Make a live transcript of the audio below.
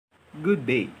Good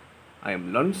day. I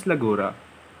am Lawrence Lagora,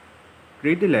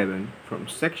 grade 11 from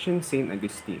section St.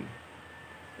 Augustine.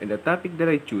 And the topic that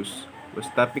I chose was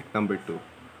topic number 2,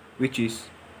 which is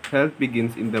health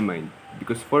begins in the mind.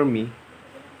 Because for me,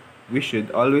 we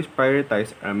should always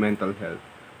prioritize our mental health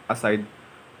aside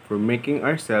from making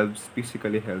ourselves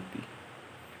physically healthy.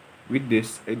 With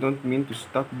this, I don't mean to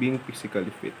stop being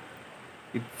physically fit.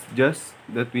 It's just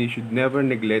that we should never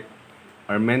neglect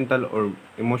our mental or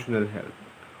emotional health,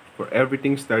 for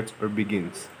everything starts or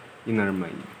begins in our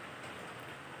mind.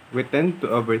 We tend to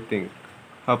overthink,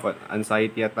 have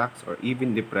anxiety attacks, or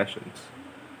even depressions.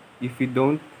 If we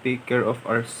don't take care of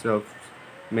ourselves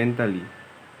mentally,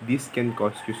 this can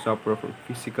cause you suffer from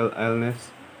physical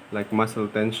illness like muscle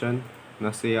tension,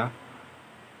 nausea,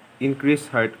 increased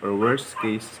heart, or worst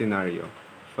case scenario,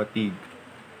 fatigue.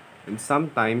 And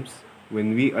sometimes,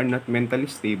 when we are not mentally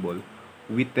stable,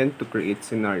 we tend to create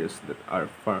scenarios that are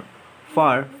far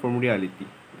from reality,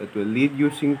 that will lead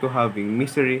using to having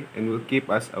misery and will keep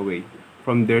us away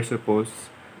from their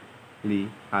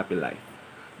supposedly happy life.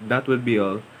 That will be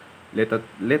all.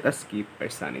 Let us keep our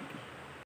sanity.